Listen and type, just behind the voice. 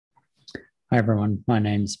Hi everyone, my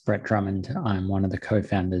name's Brett Drummond. I'm one of the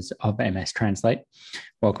co-founders of MStranslate.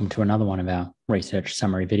 Welcome to another one of our research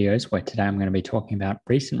summary videos, where today I'm going to be talking about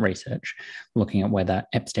recent research looking at whether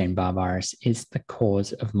Epstein-Barr virus is the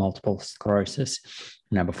cause of multiple sclerosis.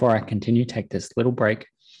 Now, before I continue, take this little break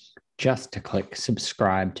just to click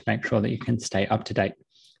subscribe to make sure that you can stay up to date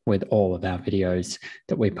with all of our videos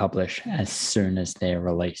that we publish as soon as they're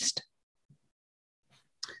released.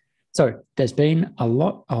 So there's been a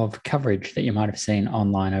lot of coverage that you might have seen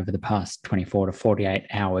online over the past 24 to 48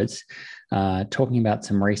 hours, talking about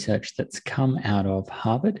some research that's come out of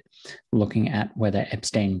Harvard, looking at whether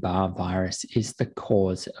Epstein-Barr virus is the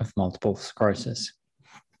cause of multiple sclerosis.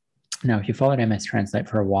 Now, if you followed MStranslate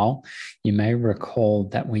for a while, you may recall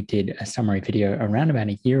that we did a summary video around about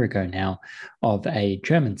a year ago now of a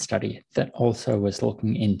German study that also was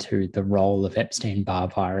looking into the role of Epstein-Barr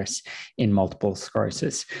virus in multiple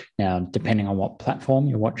sclerosis. Now, depending on what platform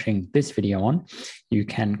you're watching this video on, you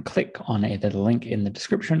can click on either the link in the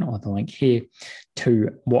description or the link here to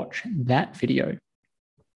watch that video.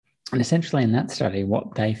 And essentially in that study,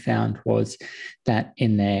 what they found was that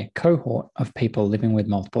in their cohort of people living with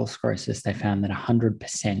multiple sclerosis, they found that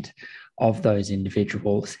 100% of those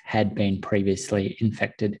individuals had been previously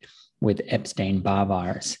infected with Epstein-Barr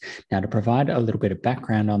virus. Now, to provide a little bit of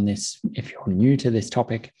background on this, if you're new to this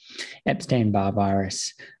topic, Epstein-Barr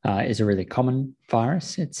virus is a really common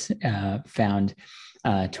virus. It's found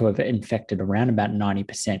to have infected around about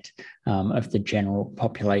 90% of the general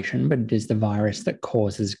population, but it is the virus that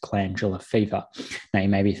causes glandular fever. Now, you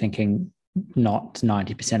may be thinking not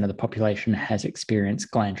 90% of the population has experienced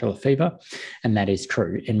glandular fever, and that is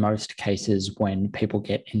true. In most cases, when people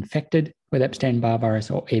get infected with Epstein-Barr virus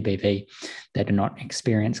or EBV, they do not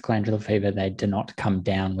experience glandular fever. They do not come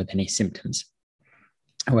down with any symptoms.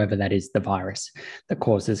 However, that is the virus that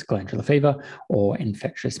causes glandular fever, or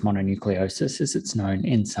infectious mononucleosis, as it's known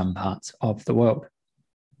in some parts of the world.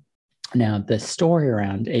 Now, the story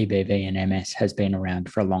around EBV and MS has been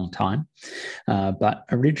around for a long time, but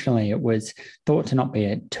originally it was thought to not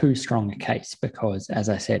be too strong a case because, as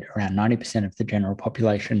I said, around 90% of the general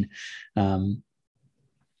population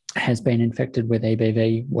has been infected with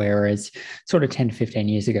EBV, whereas sort of 10 to 15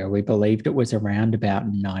 years ago, we believed it was around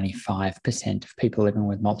about 95% of people living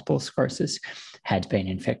with multiple sclerosis had been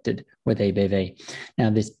infected with EBV. Now,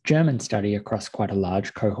 this German study across quite a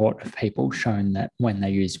large cohort of people shown that when they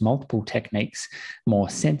used multiple techniques, more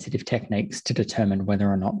sensitive techniques to determine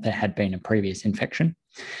whether or not there had been a previous infection,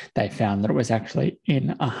 they found that it was actually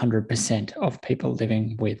in 100% of people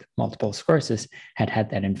living with multiple sclerosis had had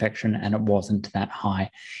that infection, and it wasn't that high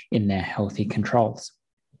in their healthy controls.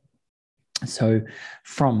 So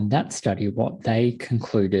from that study, what they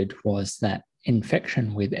concluded was that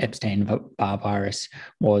infection with Epstein-Barr virus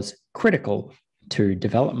was critical to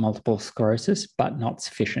develop multiple sclerosis, but not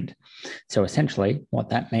sufficient. So essentially, what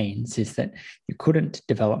that means is that you couldn't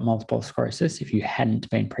develop multiple sclerosis if you hadn't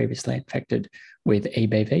been previously infected with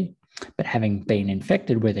EBV, but having been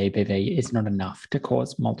infected with EBV is not enough to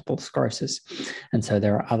cause multiple sclerosis. And so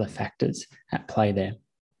there are other factors at play there.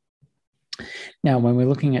 Now, when we're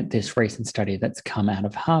looking at this recent study that's come out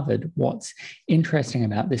of Harvard, what's interesting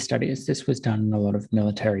about this study is this was done in a lot of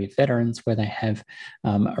military veterans where they have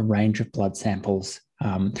a range of blood samples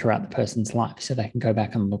throughout the person's life. So they can go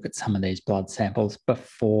back and look at some of these blood samples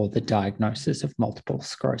before the diagnosis of multiple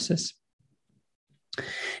sclerosis.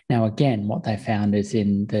 Now, again, what they found is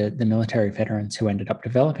in the military veterans who ended up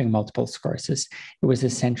developing multiple sclerosis, it was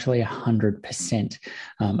essentially 100%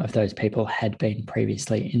 of those people had been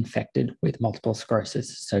previously infected with multiple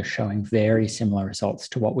sclerosis, so showing very similar results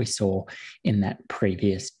to what we saw in that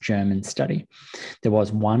previous German study. There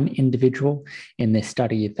was one individual in this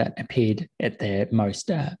study that appeared at their most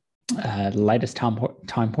latest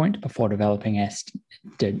time point before developing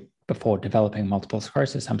multiple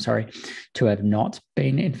sclerosis, to have not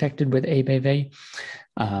been infected with EBV.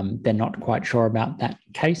 They're not quite sure about that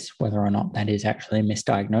case, whether or not that is actually a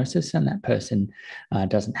misdiagnosis and that person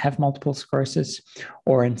doesn't have multiple sclerosis,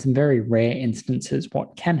 or in some very rare instances,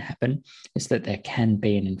 what can happen is that there can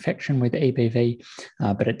be an infection with EBV,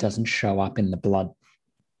 but it doesn't show up in the blood.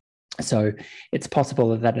 So it's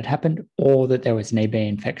possible that had happened, or that there was an EB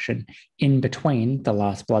infection in between the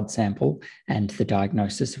last blood sample and the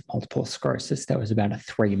diagnosis of multiple sclerosis. There was about a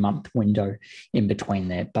 3-month window in between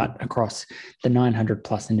there. But across the 900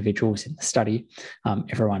 plus individuals in the study,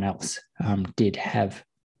 everyone else did have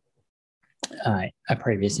a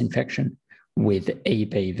previous infection with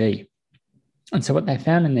EBV. And so what they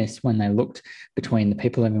found in this, when they looked between the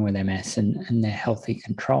people living with MS and their healthy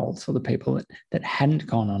controls, or the people that hadn't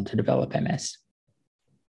gone on to develop MS,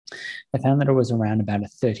 They found that it was around about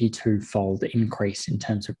a 32-fold increase in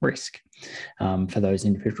terms of risk for those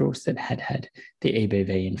individuals that had had the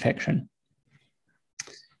EBV infection.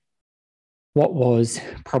 What was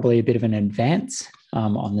probably a bit of an advance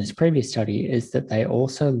on this previous study is that they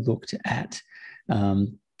also looked at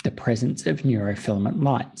the presence of neurofilament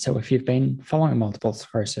light. So if you've been following multiple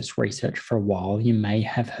sclerosis research for a while, you may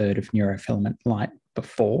have heard of neurofilament light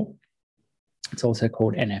before. It's also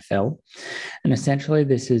called NFL. And essentially,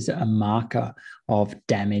 this is a marker of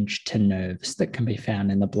damage to nerves that can be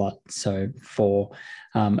found in the blood. So for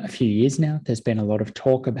a few years now, there's been a lot of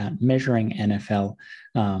talk about measuring NFL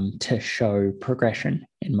to show progression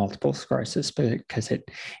in multiple sclerosis, because it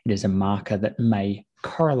is a marker that may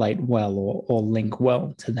correlate well or link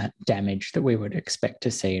well to that damage that we would expect to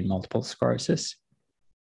see in multiple sclerosis.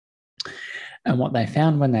 And what they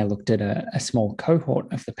found when they looked at a small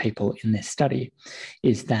cohort of the people in this study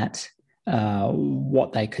is that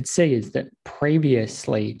what they could see is that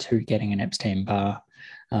previously to getting an Epstein-Barr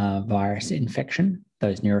virus infection,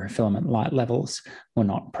 those neurofilament light levels were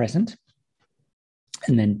not present.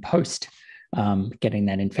 And then post getting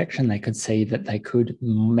that infection, they could see that they could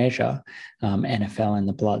measure NFL in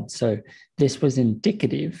the blood. So this was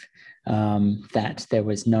indicative that there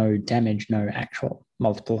was no damage, no actual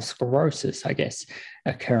multiple sclerosis, I guess,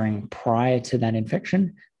 occurring prior to that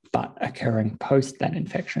infection, but occurring post that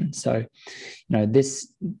infection. So,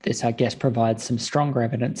 this I guess provides some stronger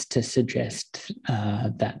evidence to suggest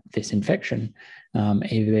that this infection,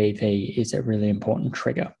 EBV, is a really important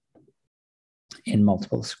trigger in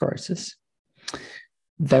multiple sclerosis.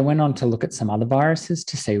 They went on to look at some other viruses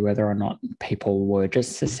to see whether or not people were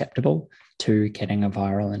just susceptible to getting a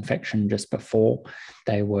viral infection just before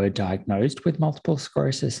they were diagnosed with multiple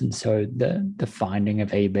sclerosis. And so the finding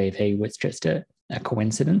of EBV was just a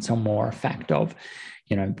coincidence, or more a fact of,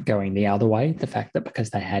 going the other way, the fact that because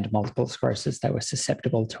they had multiple sclerosis, they were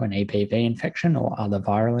susceptible to an EBV infection or other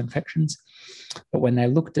viral infections. But when they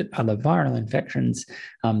looked at other viral infections,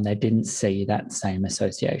 they didn't see that same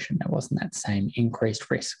association. There wasn't that same increased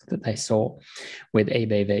risk that they saw with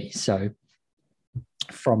EBV. So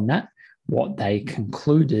from that, what they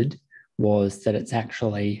concluded was that it's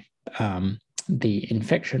actually the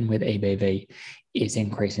infection with EBV is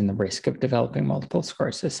increasing the risk of developing multiple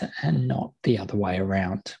sclerosis and not the other way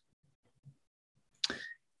around.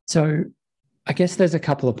 So I guess there's a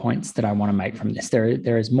couple of points that I want to make from this.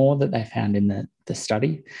 There is more that they found in the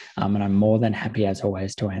study, and I'm more than happy, as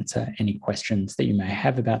always, to answer any questions that you may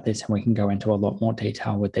have about this, and we can go into a lot more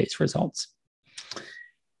detail with these results.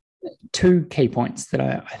 Two key points that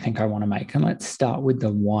I think I want to make, and let's start with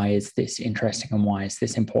the why is this interesting and why is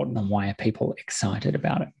this important and why are people excited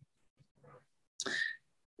about it.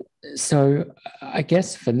 So I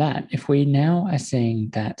guess for that, if we now are seeing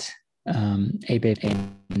that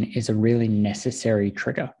EBV is a really necessary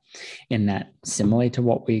trigger, in that similarly to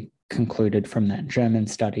what we concluded from that German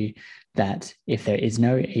study, that if there is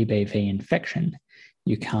no EBV infection,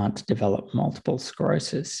 you can't develop multiple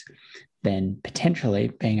sclerosis, then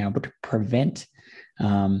potentially being able to prevent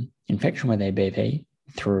infection with EBV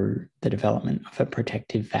through the development of a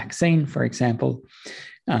protective vaccine, for example,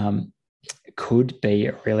 could be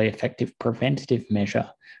a really effective preventative measure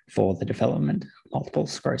for the development of multiple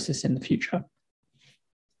sclerosis in the future.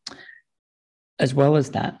 As well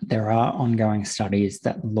as that, there are ongoing studies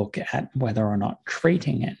that look at whether or not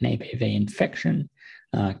treating an EBV infection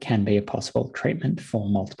can be a possible treatment for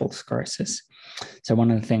multiple sclerosis. So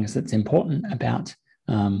one of the things that's important about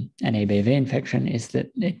an EBV infection is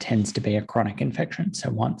that it tends to be a chronic infection. So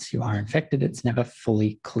once you are infected, it's never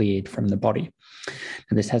fully cleared from the body.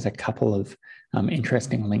 Now, this has a couple of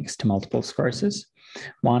interesting links to multiple sclerosis.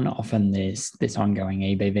 One, often this ongoing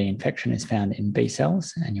EBV infection is found in B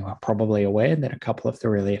cells, and you are probably aware that a couple of the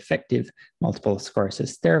really effective multiple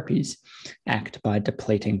sclerosis therapies act by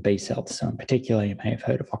depleting B cells. So in particular, you may have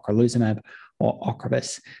heard of ocrelizumab or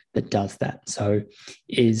Ocrevus that does that. So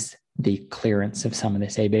is the clearance of some of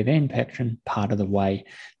this EBV infection part of the way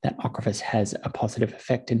that Ocrevus has a positive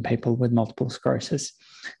effect in people with multiple sclerosis?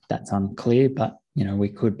 That's unclear, but we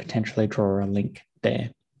could potentially draw a link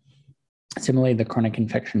there. Similarly, the chronic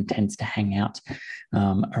infection tends to hang out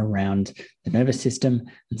around the nervous system,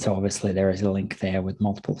 and so obviously there is a link there with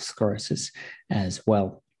multiple sclerosis as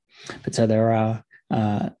well. But so there are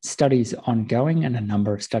studies ongoing and a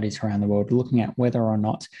number of studies around the world looking at whether or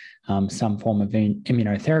not some form of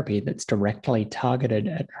immunotherapy that's directly targeted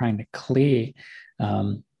at trying to clear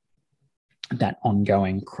that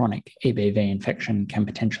ongoing chronic EBV infection can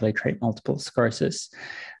potentially treat multiple sclerosis.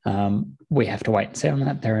 We have to wait and see on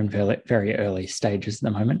that. They're in very early stages at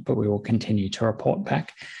the moment, but we will continue to report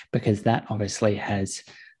back because that obviously has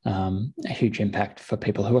a huge impact for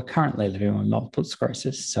people who are currently living with multiple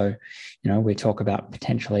sclerosis. So, we talk about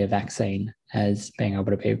potentially a vaccine as being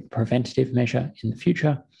able to be a preventative measure in the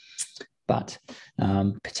future, but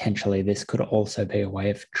potentially this could also be a way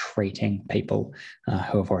of treating people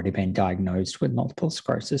who have already been diagnosed with multiple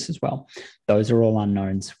sclerosis as well. Those are all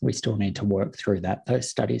unknowns. We still need to work through that. Those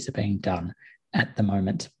studies are being done at the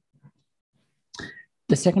moment.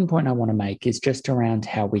 The second point I want to make is just around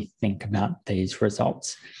how we think about these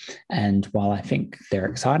results. And while I think they're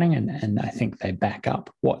exciting and I think they back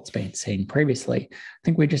up what's been seen previously, I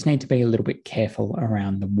think we just need to be a little bit careful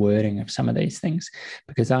around the wording of some of these things,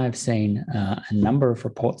 because I have seen a number of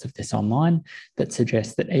reports of this online that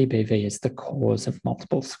suggest that EBV is the cause of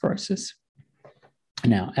multiple sclerosis.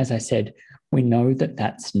 Now, as I said, we know that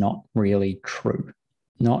that's not really true.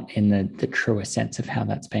 Not in the truest sense of how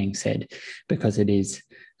that's being said, because it is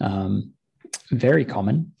very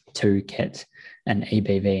common to get an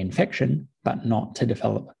EBV infection, but not to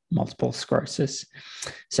develop multiple sclerosis.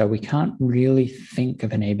 So we can't really think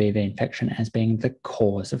of an EBV infection as being the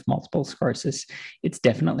cause of multiple sclerosis. It's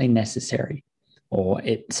definitely necessary, or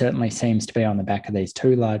it certainly seems to be on the back of these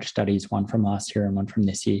two large studies, one from last year and one from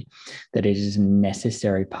this year, that it is a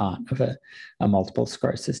necessary part of a multiple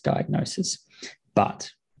sclerosis diagnosis.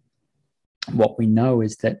 But what we know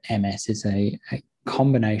is that MS is a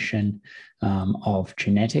combination of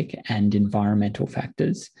genetic and environmental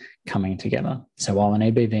factors coming together. So while an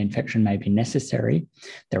EBV infection may be necessary,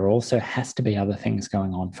 there also has to be other things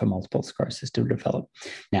going on for multiple sclerosis to develop.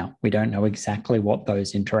 Now, we don't know exactly what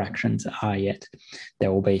those interactions are yet.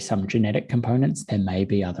 There will be some genetic components. There may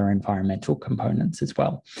be other environmental components as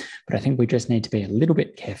well. But I think we just need to be a little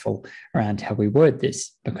bit careful around how we word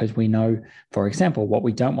this, because we know, for example, what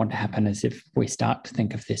we don't want to happen is if we start to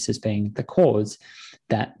think of this as being the cause,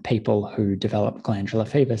 that people who develop glandular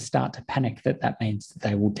fever start to panic that that means that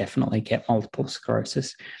they will definitely get multiple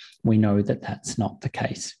sclerosis. We know that that's not the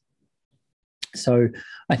case. So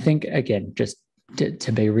I think, again, just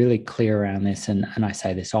to be really clear around this, and I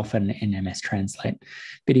say this often in MStranslate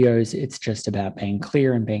videos, it's just about being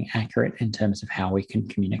clear and being accurate in terms of how we can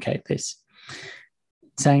communicate this.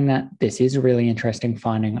 Saying that, this is a really interesting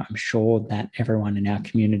finding. I'm sure that everyone in our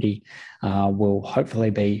community will hopefully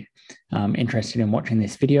be interested in watching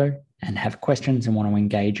this video and have questions and want to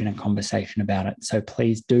engage in a conversation about it. So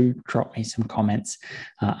please do drop me some comments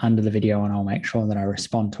under the video, and I'll make sure that I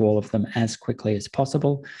respond to all of them as quickly as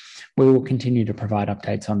possible. We will continue to provide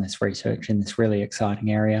updates on this research in this really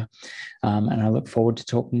exciting area. And I look forward to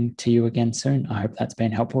talking to you again soon. I hope that's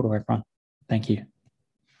been helpful to everyone. Thank you.